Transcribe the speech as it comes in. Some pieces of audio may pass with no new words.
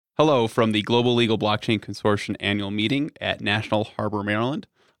Hello from the Global Legal Blockchain Consortium annual meeting at National Harbor, Maryland.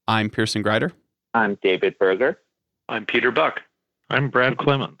 I'm Pearson Greider. I'm David Berger. I'm Peter Buck. I'm Brad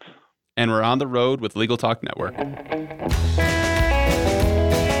Clements. And we're on the road with Legal Talk Network.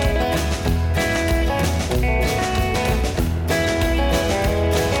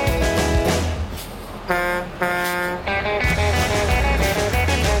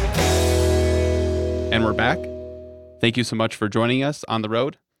 And we're back. Thank you so much for joining us on the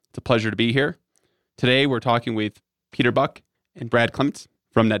road. It's a pleasure to be here. Today, we're talking with Peter Buck and Brad Clements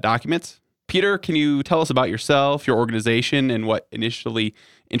from NetDocuments. Peter, can you tell us about yourself, your organization, and what initially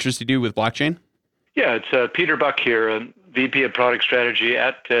interested you with blockchain? Yeah, it's Peter Buck here, VP of Product Strategy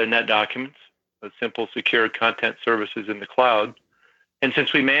at NetDocuments, a simple, secure content services in the cloud. And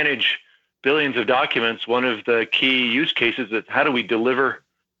since we manage billions of documents, one of the key use cases is how do we deliver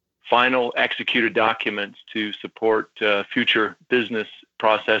final executed documents to support future business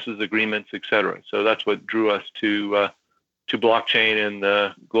processes, agreements, et cetera. So that's what drew us to blockchain and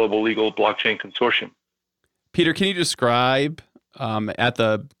the Global Legal Blockchain Consortium. Peter, can you describe, at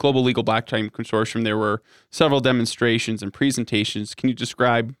the Global Legal Blockchain Consortium, there were several demonstrations and presentations. Can you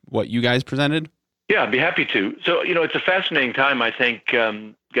describe what you guys presented? Yeah, I'd be happy to. So, it's a fascinating time, I think,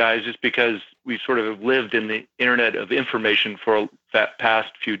 guys, just because we sort of have lived in the internet of information for the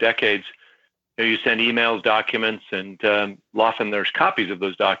past few decades. You send emails, documents, and often there's copies of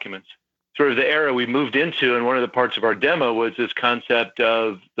those documents. Sort of the era we moved into, and one of the parts of our demo was this concept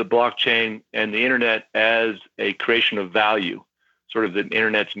of the blockchain and the internet as a creation of value, sort of the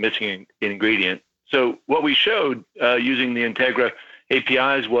internet's missing ingredient. So what we showed using the Integra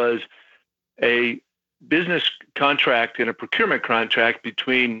APIs was a business contract and a procurement contract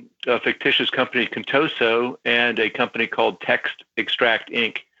between a fictitious company, Contoso, and a company called Text Extract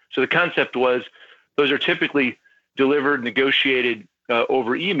Inc. So the concept was those are typically delivered, negotiated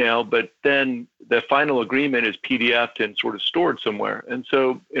over email, but then the final agreement is PDF'd and sort of stored somewhere. And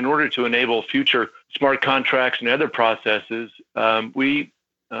so in order to enable future smart contracts and other processes, we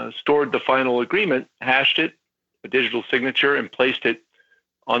stored the final agreement, hashed it, a digital signature, and placed it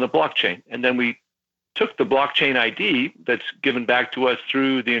on the blockchain. And then we took the blockchain ID that's given back to us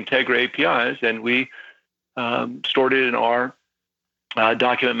through the Integra APIs, and we stored it in our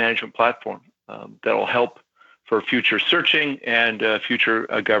document management platform that'll help for future searching and future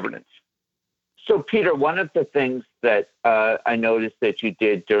governance. So, Peter, one of the things that I noticed that you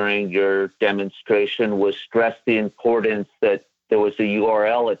did during your demonstration was stress the importance that there was a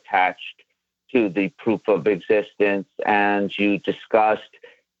URL attached to the proof of existence, and you discussed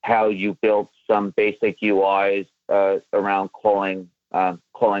how you built some basic UIs around calling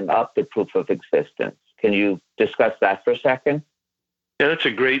up the proof of existence. Can you discuss that for a second? Yeah, that's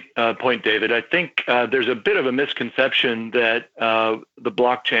a great point, David. I think there's a bit of a misconception that the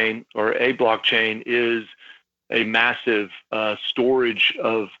blockchain or a blockchain is a massive storage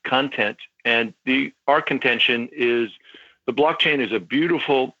of content. And our contention is the blockchain is a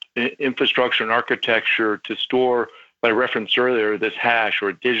beautiful infrastructure and architecture to store, I referenced earlier, this hash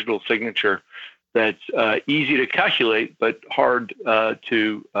or digital signature that's easy to calculate, but hard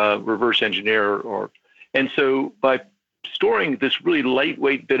to reverse engineer. And so by storing this really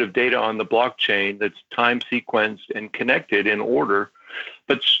lightweight bit of data on the blockchain that's time sequenced and connected in order,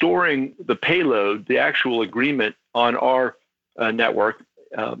 but storing the payload, the actual agreement on our network,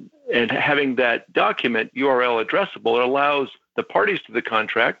 and having that document URL addressable, it allows the parties to the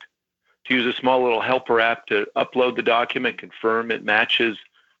contract to use a small little helper app to upload the document, confirm it matches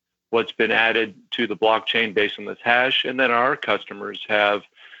what's been added to the blockchain based on this hash, and then our customers have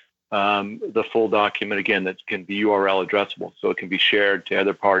the full document, again, that can be URL addressable, so it can be shared to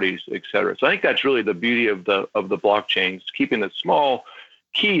other parties, et cetera. So I think that's really the beauty of the blockchains, keeping the small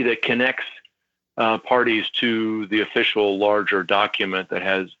key that connects parties to the official larger document that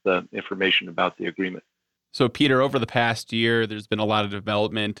has the information about the agreement. So, Peter, over the past year, there's been a lot of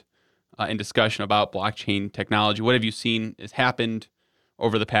development and discussion about blockchain technology. What have you seen has happened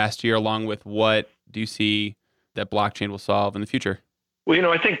over the past year, along with what do you see that blockchain will solve in the future?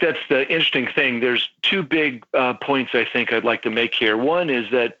 Well, I think that's the interesting thing. There's two big points I think I'd like to make here. One is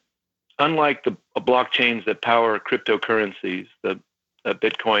that unlike the blockchains that power cryptocurrencies, the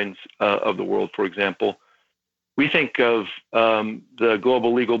Bitcoins of the world, for example, we think of the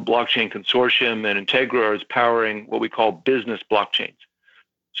Global Legal Blockchain Consortium and Integra as powering what we call business blockchains.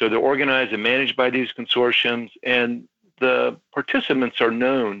 So they're organized and managed by these consortiums, and the participants are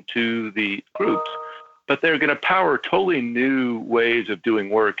known to the groups, but they're going to power totally new ways of doing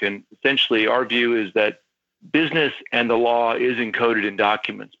work. And essentially, our view is that business and the law is encoded in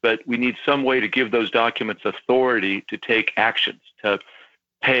documents, but we need some way to give those documents authority to take actions, to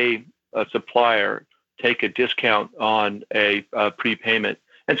pay a supplier, take a discount on a prepayment.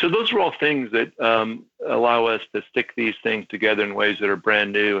 And so those are all things that allow us to stick these things together in ways that are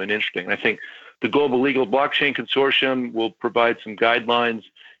brand new and interesting. And I think the Global Legal Blockchain Consortium will provide some guidelines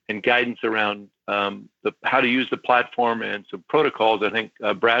and guidance around how to use the platform and some protocols I think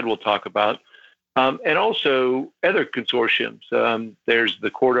Brad will talk about. And also other consortiums. There's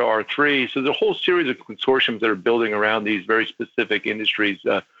the Corda R3. So there's a whole series of consortiums that are building around these very specific industries,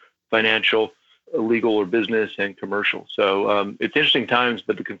 financial, legal or business, and commercial. So it's interesting times,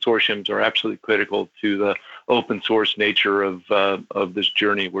 but the consortiums are absolutely critical to the open source nature of this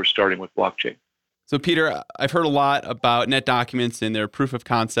journey we're starting with blockchain. So Peter, I've heard a lot about NetDocuments and their proof of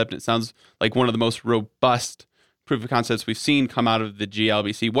concept. It sounds like one of the most robust proof of concepts we've seen come out of the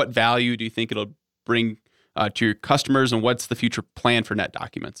GLBC. What value do you think it'll bring to your customers, and what's the future plan for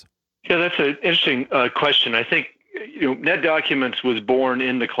NetDocuments? Yeah, that's an interesting question. I think NetDocuments was born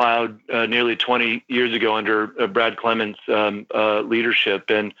in the cloud nearly 20 years ago under Brad Clements' leadership.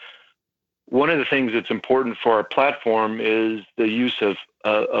 And one of the things that's important for our platform is the use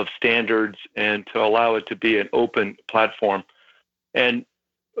of standards and to allow it to be an open platform. And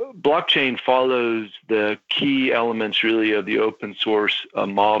blockchain follows the key elements really of the open source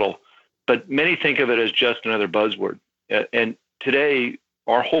model, but many think of it as just another buzzword. And today,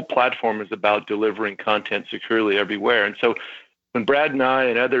 our whole platform is about delivering content securely everywhere. And so when Brad and I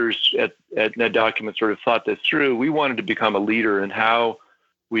and others at NetDocuments sort of thought this through, we wanted to become a leader in how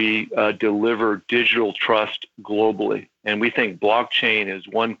we deliver digital trust globally. And we think blockchain is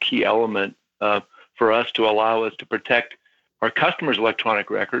one key element for us to allow us to protect our customers' electronic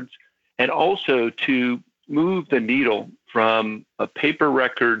records and also to move the needle from a paper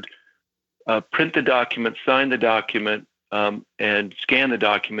record, print the document, sign the document, and scan the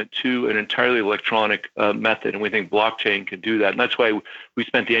document to an entirely electronic method. And we think blockchain can do that. And that's why we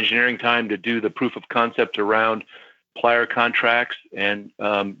spent the engineering time to do the proof of concept around supplier contracts and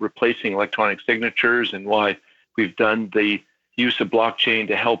replacing electronic signatures, and why we've done the use of blockchain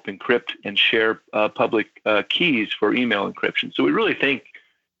to help encrypt and share public keys for email encryption. So we really think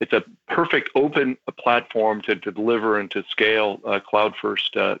it's a perfect open platform to deliver and to scale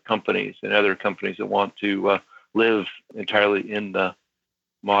cloud-first companies and other companies that want to live entirely in the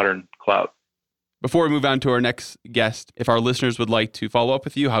modern cloud. Before we move on to our next guest, if our listeners would like to follow up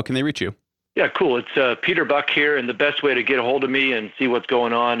with you, how can they reach you? Yeah, cool. It's Peter Buck here, and the best way to get a hold of me and see what's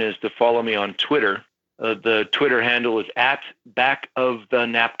going on is to follow me on Twitter. The Twitter handle is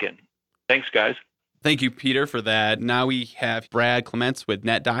 @BackOfTheNapkin. Thanks, guys. Thank you, Peter, for that. Now we have Brad Clements with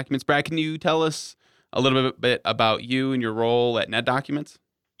NetDocuments. Brad, can you tell us a little bit about you and your role at NetDocuments?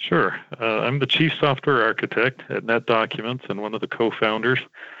 Sure. I'm the chief software architect at NetDocuments and one of the co-founders.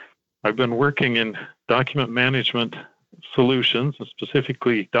 I've been working in document management solutions,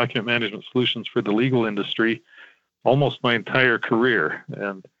 specifically document management solutions for the legal industry, almost my entire career.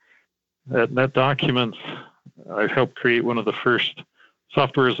 And at NetDocuments, I've helped create one of the first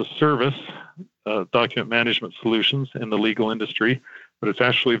software as a service document management solutions in the legal industry, but it's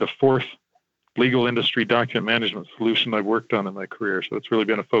actually the fourth legal industry document management solution I've worked on in my career. So it's really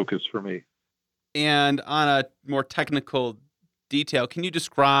been a focus for me. And on a more technical detail, can you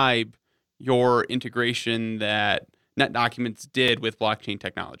describe your integration that NetDocuments did with blockchain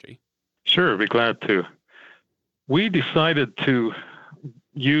technology? Sure, I'd be glad to. We decided to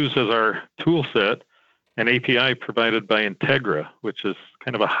use as our tool set an API provided by Integra, which is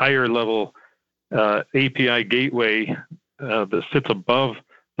kind of a higher level API gateway that sits above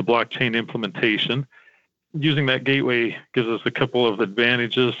the blockchain implementation. Using that gateway gives us a couple of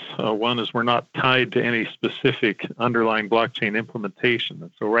advantages. One is we're not tied to any specific underlying blockchain implementation.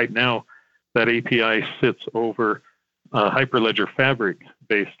 And so right now, that API sits over Hyperledger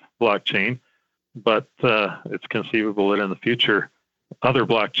Fabric-based blockchain, but it's conceivable that in the future, other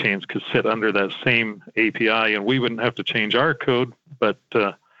blockchains could sit under that same API, and we wouldn't have to change our code, but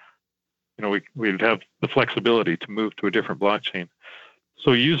we'd have the flexibility to move to a different blockchain.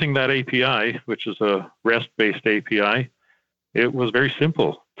 So using that API, which is a REST-based API, it was very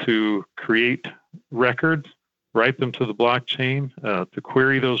simple to create records, write them to the blockchain, to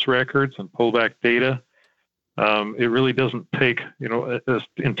query those records and pull back data. It really doesn't take,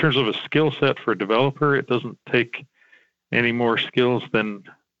 in terms of a skill set for a developer, it doesn't take any more skills than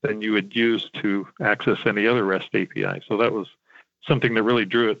you would use to access any other REST API. So that was something that really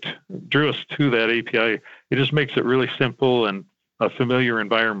drew us to that API. It just makes it really simple and a familiar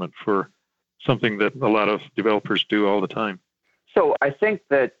environment for something that a lot of developers do all the time. So I think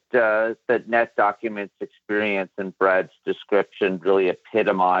that NetDocuments experience and Brad's description really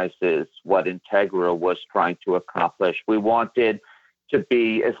epitomizes what Integra was trying to accomplish. We wanted to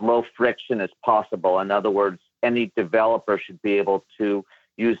be as low friction as possible. In other words, any developer should be able to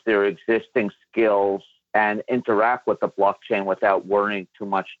use their existing skills and interact with the blockchain without worrying too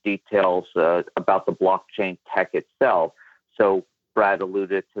much details about the blockchain tech itself. So Brad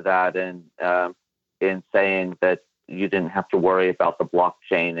alluded to that in saying that you didn't have to worry about the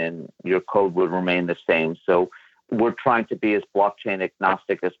blockchain and your code would remain the same. So we're trying to be as blockchain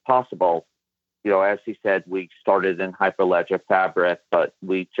agnostic as possible. As he said, we started in Hyperledger Fabric, but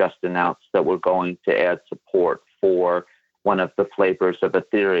we just announced that we're going to add support for one of the flavors of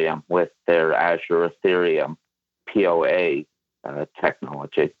Ethereum with their Azure Ethereum POA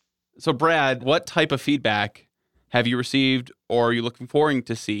technology. So, Brad, what type of feedback have you received or are you looking forward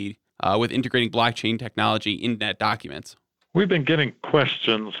to see with integrating blockchain technology in NetDocuments? We've been getting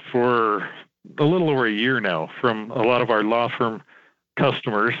questions for a little over a year now from a lot of our law firm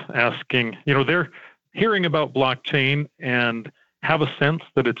customers asking, they're hearing about blockchain and have a sense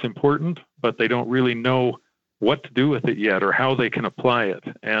that it's important, but they don't really know what to do with it yet or how they can apply it.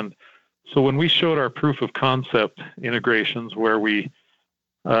 And so when we showed our proof of concept integrations where we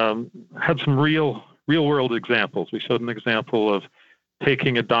had some real world examples, we showed an example of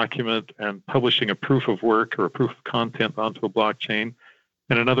taking a document and publishing a proof of work or a proof of content onto a blockchain,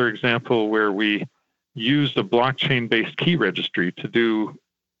 and another example where we used a blockchain-based key registry to do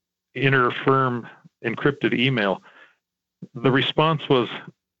inter-firm encrypted email. The response was,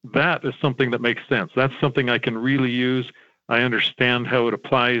 that is something that makes sense. That's something I can really use. I understand how it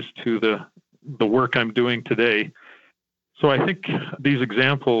applies to the work I'm doing today. So I think these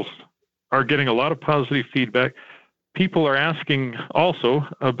examples are getting a lot of positive feedback. People are asking also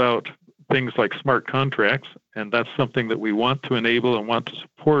about things like smart contracts, and that's something that we want to enable and want to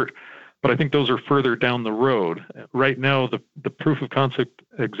support. But I think those are further down the road. Right now, the proof of concept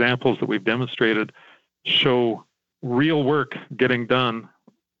examples that we've demonstrated show real work getting done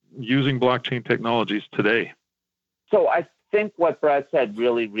using blockchain technologies today. So I think what Brad said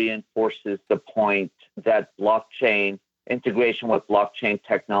really reinforces the point that blockchain integration with blockchain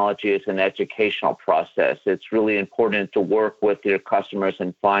technology is an educational process. It's really important to work with your customers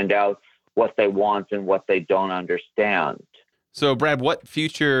and find out what they want and what they don't understand. So, Brad, what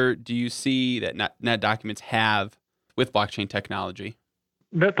future do you see that NetDocuments have with blockchain technology?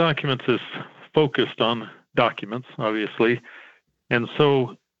 NetDocuments is focused on documents, obviously. And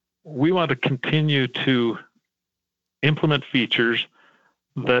so we want to continue to implement features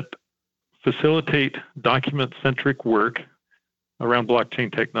that facilitate document-centric work around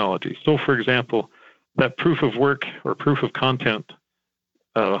blockchain technology. So, for example, that proof of work or proof of content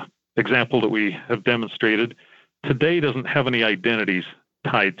example that we have demonstrated today doesn't have any identities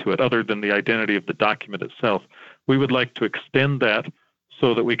tied to it other than the identity of the document itself. We would like to extend that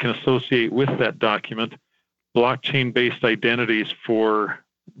so that we can associate with that document blockchain-based identities for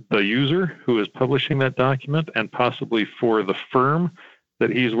the user who is publishing that document and possibly for the firm that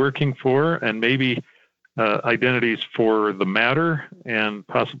he's working for, and maybe identities for the matter and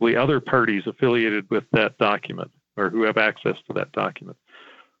possibly other parties affiliated with that document or who have access to that document.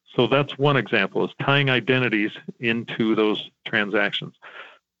 So that's one example, is tying identities into those transactions.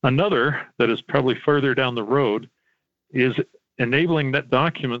 Another that is probably further down the road is enabling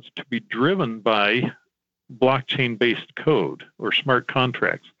NetDocuments to be driven by blockchain-based code or smart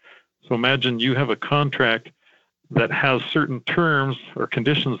contracts. So imagine you have a contract that has certain terms or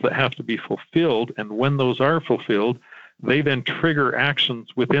conditions that have to be fulfilled, and when those are fulfilled, they then trigger actions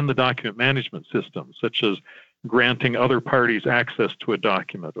within the document management system, such as granting other parties access to a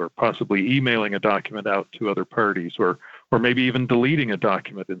document or possibly emailing a document out to other parties or maybe even deleting a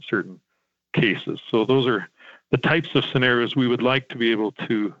document in certain cases. So those are the types of scenarios we would like to be able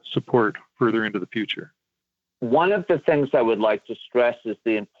to support further into the future. One of the things I would like to stress is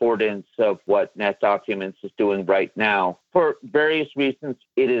the importance of what NetDocuments is doing right now. For various reasons,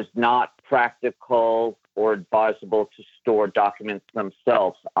 it is not practical or advisable to store documents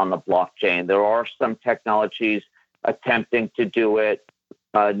themselves on the blockchain. There are some technologies attempting to do it.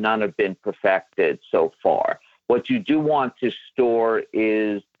 None have been perfected so far. What you do want to store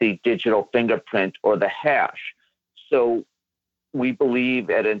is the digital fingerprint or the hash. So we believe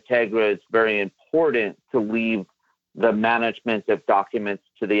at Integra it's very important to leave the management of documents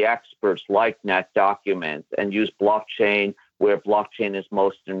to the experts like NetDocuments and use blockchain where blockchain is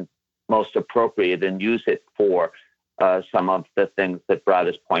most appropriate and use it for some of the things that Brad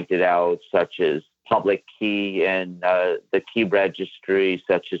has pointed out, such as public key and the key registry,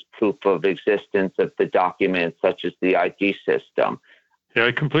 such as proof of existence of the document, such as the ID system. Yeah,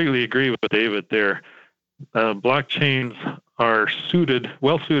 I completely agree with David there. Blockchains are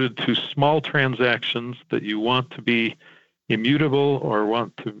well suited to small transactions that you want to be immutable or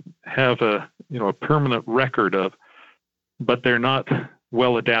want to have a permanent record of, but they're not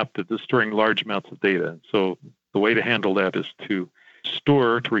well adapted to storing large amounts of data. So the way to handle that is to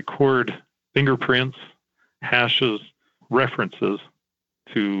record fingerprints, hashes, references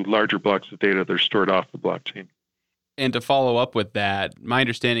to larger blocks of data that are stored off the blockchain. And to follow up with that, my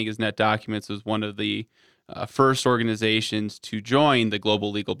understanding is NetDocuments was one of the first organizations to join the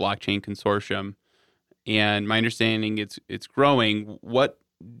Global Legal Blockchain Consortium. And my understanding it's growing. What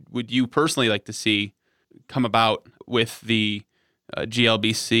would you personally like to see come about with the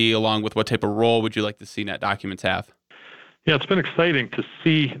GLBC, along with what type of role would you like to see NetDocuments have? Yeah, it's been exciting to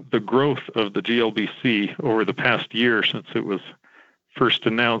see the growth of the GLBC over the past year since it was first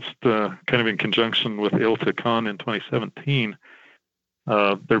announced kind of in conjunction with ILTA-Con in 2017.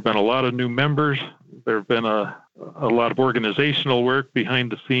 There have been a lot of new members. There have been a lot of organizational work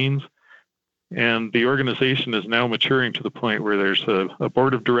behind the scenes. And the organization is now maturing to the point where there's a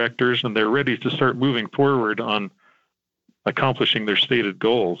board of directors, and they're ready to start moving forward on accomplishing their stated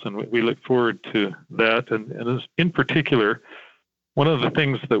goals. And we look forward to that. And in particular, one of the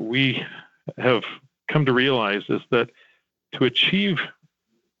things that we have come to realize is that to achieve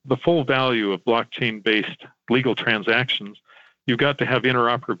the full value of blockchain-based legal transactions, you've got to have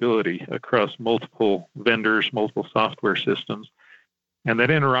interoperability across multiple vendors, multiple software systems. And that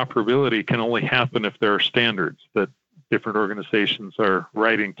interoperability can only happen if there are standards that different organizations are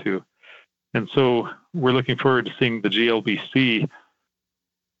writing to. And so we're looking forward to seeing the GLBC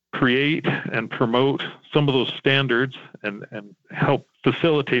create and promote some of those standards and help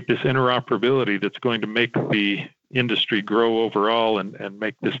facilitate this interoperability that's going to make the industry grow overall and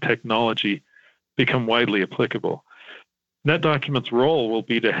make this technology become widely applicable. NetDocuments' role will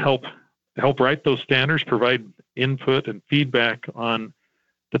be to help write those standards, provide input and feedback on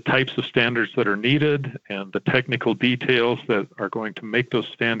the types of standards that are needed and the technical details that are going to make those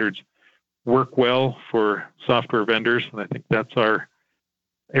standards work well for software vendors. And I think that's our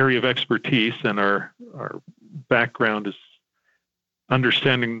area of expertise, and our background is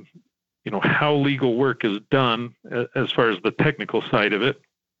understanding, how legal work is done as far as the technical side of it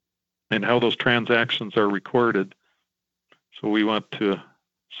and how those transactions are recorded. So we want to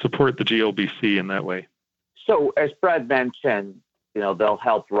support the GLBC in that way. So as Brad mentioned, they'll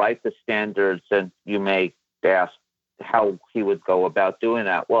help write the standards, and you may ask how he would go about doing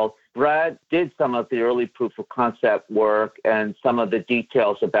that. Well, Brad did some of the early proof of concept work, and some of the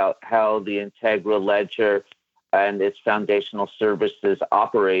details about how the Integra ledger and its foundational services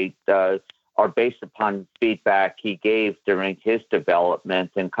operate are based upon feedback he gave during his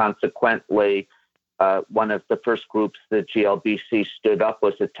development. And consequently, one of the first groups that GLBC stood up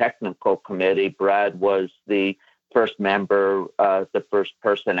was a technical committee. Brad was the first member, the first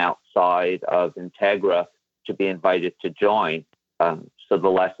person outside of Integra to be invited to join. So the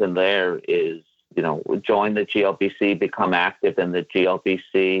lesson there is, join the GLBC, become active in the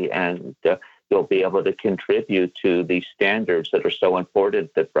GLBC, and you'll be able to contribute to these standards that are so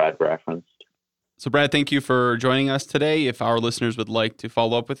important that Brad referenced. So Brad, thank you for joining us today. If our listeners would like to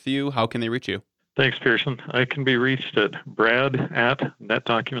follow up with you, how can they reach you? Thanks, Pearson. I can be reached at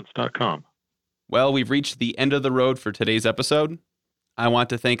brad@netdocuments.com. Well, we've reached the end of the road for today's episode. I want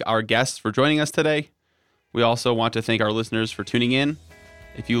to thank our guests for joining us today. We also want to thank our listeners for tuning in.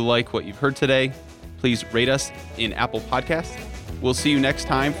 If you like what you've heard today, please rate us in Apple Podcasts. We'll see you next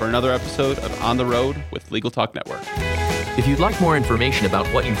time for another episode of On the Road with Legal Talk Network. If you'd like more information about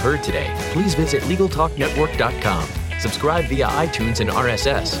what you've heard today, please visit LegalTalkNetwork.com. Subscribe via iTunes and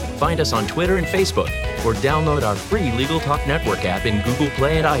RSS. Find us on Twitter and Facebook, or download our free Legal Talk Network app in Google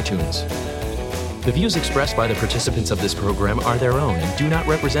Play and iTunes. The views expressed by the participants of this program are their own and do not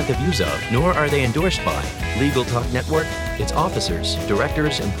represent the views of, nor are they endorsed by, Legal Talk Network, its officers,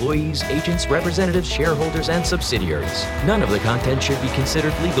 directors, employees, agents, representatives, shareholders, and subsidiaries. None of the content should be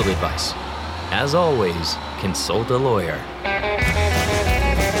considered legal advice. As always, consult a lawyer.